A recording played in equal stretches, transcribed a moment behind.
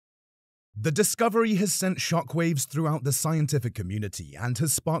The discovery has sent shockwaves throughout the scientific community and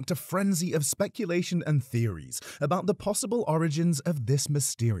has sparked a frenzy of speculation and theories about the possible origins of this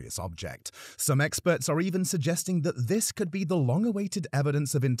mysterious object. Some experts are even suggesting that this could be the long-awaited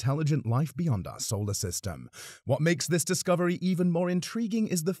evidence of intelligent life beyond our solar system. What makes this discovery even more intriguing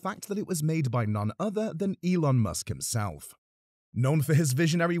is the fact that it was made by none other than Elon Musk himself. Known for his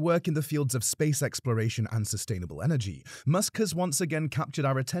visionary work in the fields of space exploration and sustainable energy, Musk has once again captured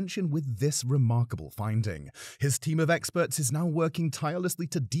our attention with this remarkable finding. His team of experts is now working tirelessly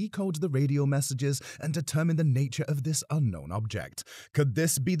to decode the radio messages and determine the nature of this unknown object. Could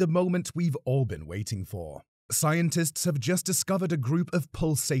this be the moment we've all been waiting for? Scientists have just discovered a group of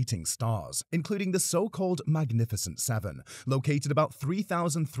pulsating stars, including the so-called Magnificent Seven, located about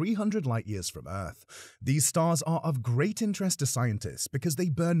 3,300 light-years from Earth. These stars are of great interest to scientists because they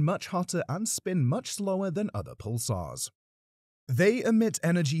burn much hotter and spin much slower than other pulsars. They emit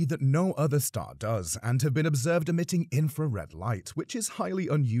energy that no other star does and have been observed emitting infrared light, which is highly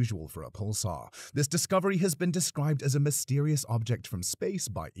unusual for a pulsar. This discovery has been described as a mysterious object from space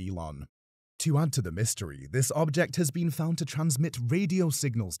by Elon. To add to the mystery, this object has been found to transmit radio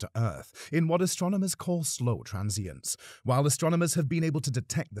signals to Earth in what astronomers call slow transients. While astronomers have been able to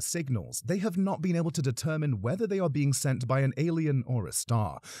detect the signals, they have not been able to determine whether they are being sent by an alien or a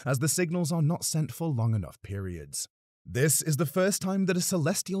star, as the signals are not sent for long enough periods. This is the first time that a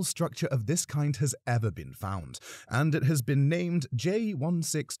celestial structure of this kind has ever been found, and it has been named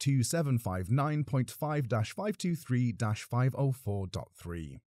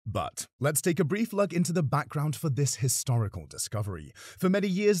J162759.5-523-504.3. But let's take a brief look into the background for this historical discovery. For many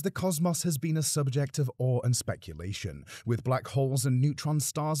years, the cosmos has been a subject of awe and speculation, with black holes and neutron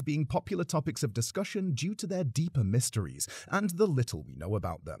stars being popular topics of discussion due to their deeper mysteries and the little we know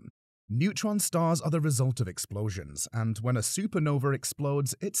about them. Neutron stars are the result of explosions, and when a supernova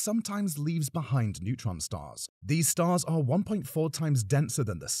explodes, it sometimes leaves behind neutron stars. These stars are 1.4 times denser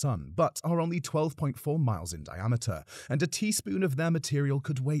than the Sun, but are only 12.4 miles in diameter, and a teaspoon of their material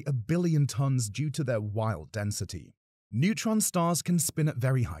could weigh 1 billion tons due to their wild density. Neutron stars can spin at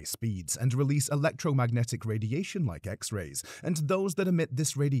very high speeds and release electromagnetic radiation like X-rays, and those that emit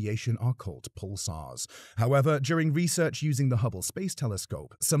this radiation are called pulsars. However, during research using the Hubble Space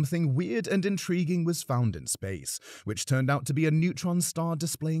Telescope, something weird and intriguing was found in space, which turned out to be a neutron star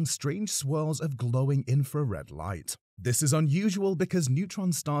displaying strange swirls of glowing infrared light. This is unusual because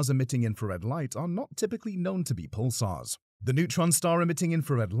neutron stars emitting infrared light are not typically known to be pulsars. The neutron star emitting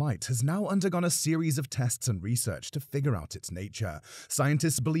infrared light has now undergone a series of tests and research to figure out its nature.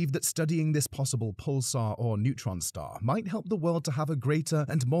 Scientists believe that studying this possible pulsar or neutron star might help the world to have a greater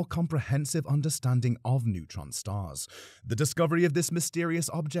and more comprehensive understanding of neutron stars. The discovery of this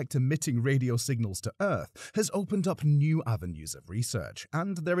mysterious object emitting radio signals to Earth has opened up new avenues of research,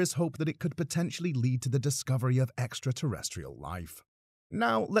 and there is hope that it could potentially lead to the discovery of extraterrestrial life.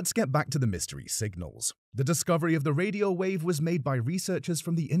 Now, let's get back to the mystery signals. The discovery of the radio wave was made by researchers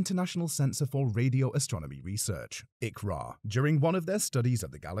from the International Center for Radio Astronomy Research, ICRA, during one of their studies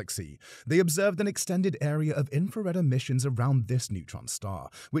of the galaxy. They observed an extended area of infrared emissions around this neutron star,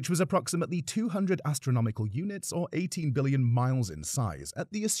 which was approximately 200 astronomical units or 18 billion miles in size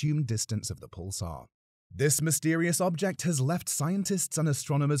at the assumed distance of the pulsar. This mysterious object has left scientists and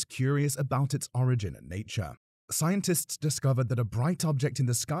astronomers curious about its origin and nature. Scientists discovered that a bright object in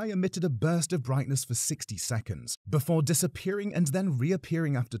the sky emitted a burst of brightness for 60 seconds, before disappearing and then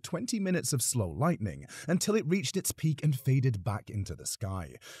reappearing after 20 minutes of slow lightning, until it reached its peak and faded back into the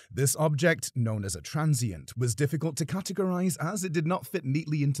sky. This object, known as a transient, was difficult to categorize as it did not fit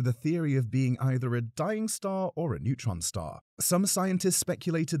neatly into the theory of being either a dying star or a neutron star. Some scientists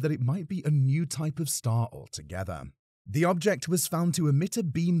speculated that it might be a new type of star altogether. The object was found to emit a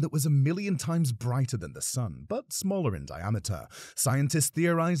beam that was 1 million times brighter than the Sun, but smaller in diameter. Scientists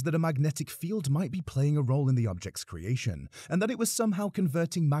theorized that a magnetic field might be playing a role in the object's creation, and that it was somehow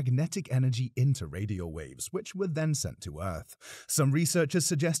converting magnetic energy into radio waves, which were then sent to Earth. Some researchers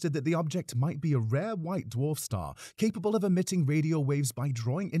suggested that the object might be a rare white dwarf star, capable of emitting radio waves by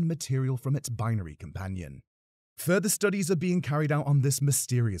drawing in material from its binary companion. Further studies are being carried out on this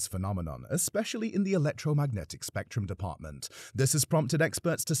mysterious phenomenon, especially in the electromagnetic spectrum department. This has prompted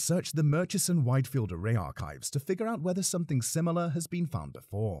experts to search the Murchison Wide Field Array archives to figure out whether something similar has been found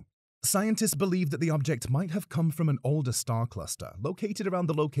before. Scientists believe that the object might have come from an older star cluster located around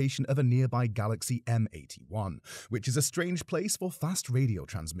the location of a nearby galaxy M81, which is a strange place for fast radio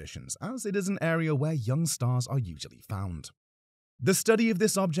transmissions, as it is an area where young stars are usually found. The study of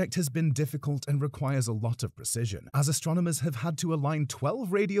this object has been difficult and requires a lot of precision, as astronomers have had to align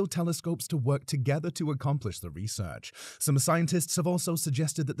 12 radio telescopes to work together to accomplish the research. Some scientists have also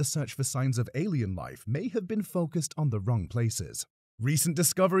suggested that the search for signs of alien life may have been focused on the wrong places. Recent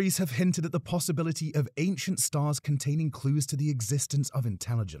discoveries have hinted at the possibility of ancient stars containing clues to the existence of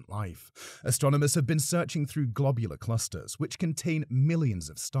intelligent life. Astronomers have been searching through globular clusters, which contain millions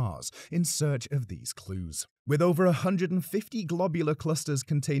of stars, in search of these clues. With over 150 globular clusters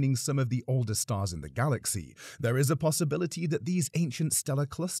containing some of the oldest stars in the galaxy, there is a possibility that these ancient stellar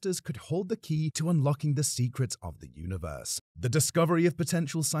clusters could hold the key to unlocking the secrets of the universe. The discovery of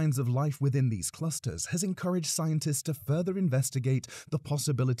potential signs of life within these clusters has encouraged scientists to further investigate the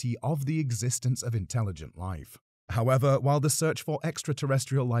possibility of the existence of intelligent life. However, while the search for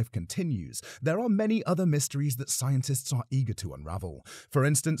extraterrestrial life continues, there are many other mysteries that scientists are eager to unravel. For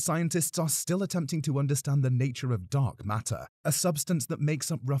instance, scientists are still attempting to understand the nature of dark matter, a substance that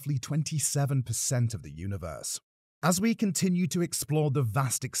makes up roughly 27% of the universe. As we continue to explore the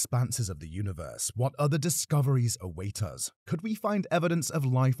vast expanses of the universe, what other discoveries await us? Could we find evidence of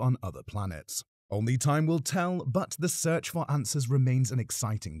life on other planets? Only time will tell, but the search for answers remains an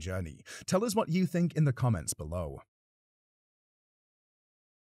exciting journey. Tell us what you think in the comments below.